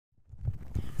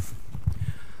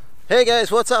Hey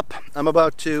guys, what's up? I'm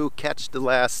about to catch the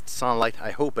last sunlight,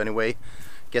 I hope anyway.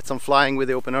 Get some flying with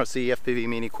the OpenRC FPV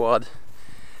Mini Quad.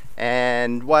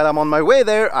 And while I'm on my way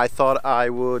there, I thought I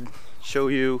would show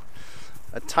you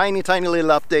a tiny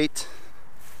little update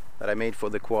that I made for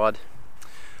the quad.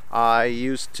 I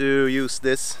used to use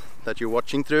this that you're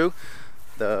watching through,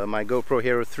 my GoPro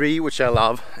Hero 3, which I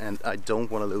love and I don't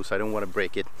want to lose, I don't want to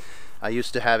break it. I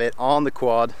used to have it on the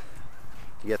quad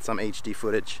to get some HD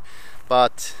footage,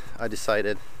 but I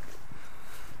decided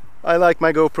I like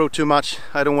my GoPro too much,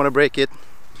 I don't want to break it.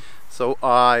 So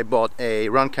I bought a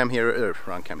Runcam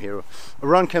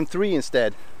 3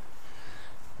 instead,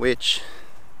 which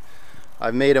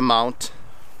I've made a mount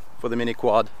for the Mini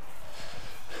Quad.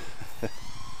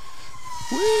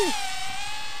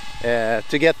 To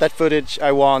get that footage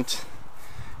I want.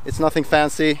 It's nothing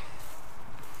fancy,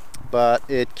 but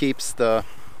it keeps the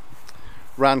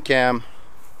Runcam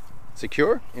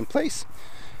secure in place,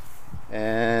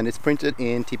 and it's printed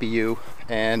in TPU,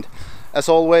 and as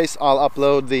always I'll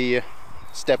upload the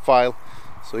step file,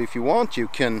 so if you want you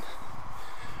can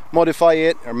modify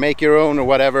it or make your own or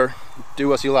whatever,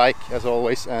 do as you like as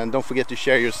always, and don't forget to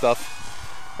share your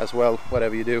stuff as well,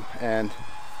 whatever you do. And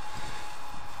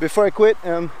before I quit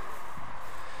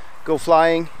go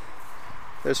flying,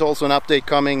 there's also an update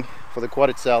coming for the quad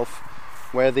itself,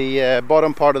 where the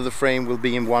bottom part of the frame will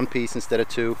be in one piece instead of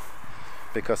two,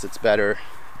 because it's better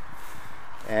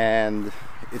and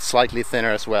it's slightly thinner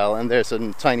as well, and there's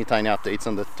some tiny updates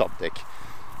on the top deck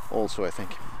also, I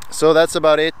think. So that's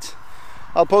about it.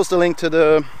 I'll post a link to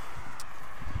the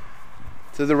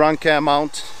Runcam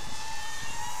mount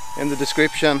in the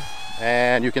description,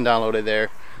 and you can download it there,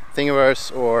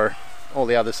 Thingiverse or all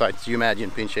the other sites you imagine,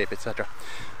 Pinshape, etc.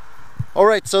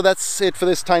 Alright, so that's it for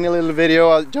this tiny little video.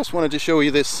 I just wanted to show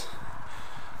you this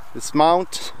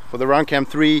mount for the Runcam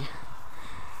 3,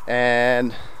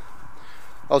 and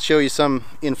I'll show you some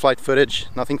in-flight footage,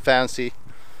 nothing fancy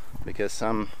because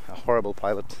I'm a horrible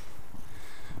pilot,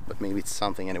 but maybe it's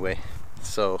something anyway.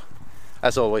 So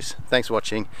as always, thanks for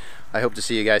watching. I hope to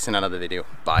see you guys in another video.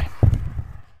 Bye.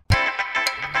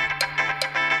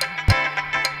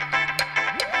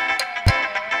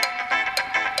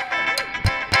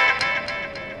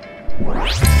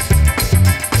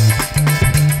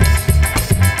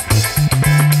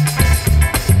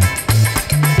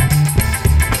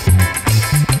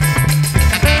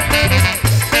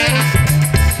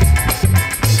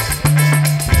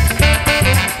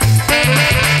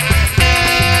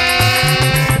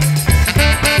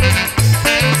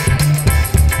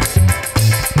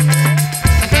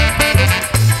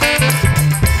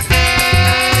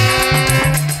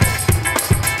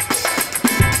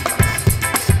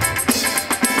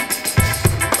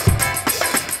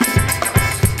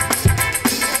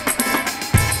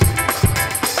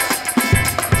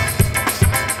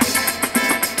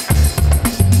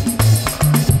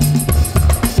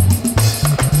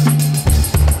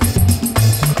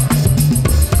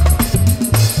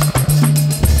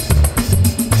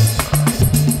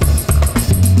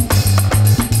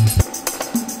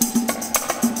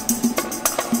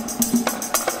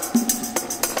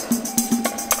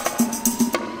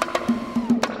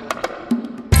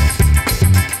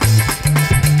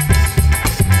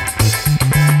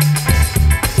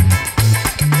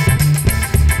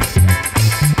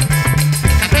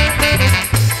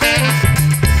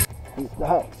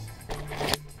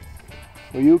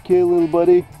 Are you okay, little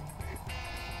buddy?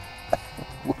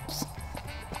 Whoops.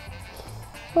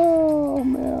 Oh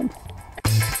man.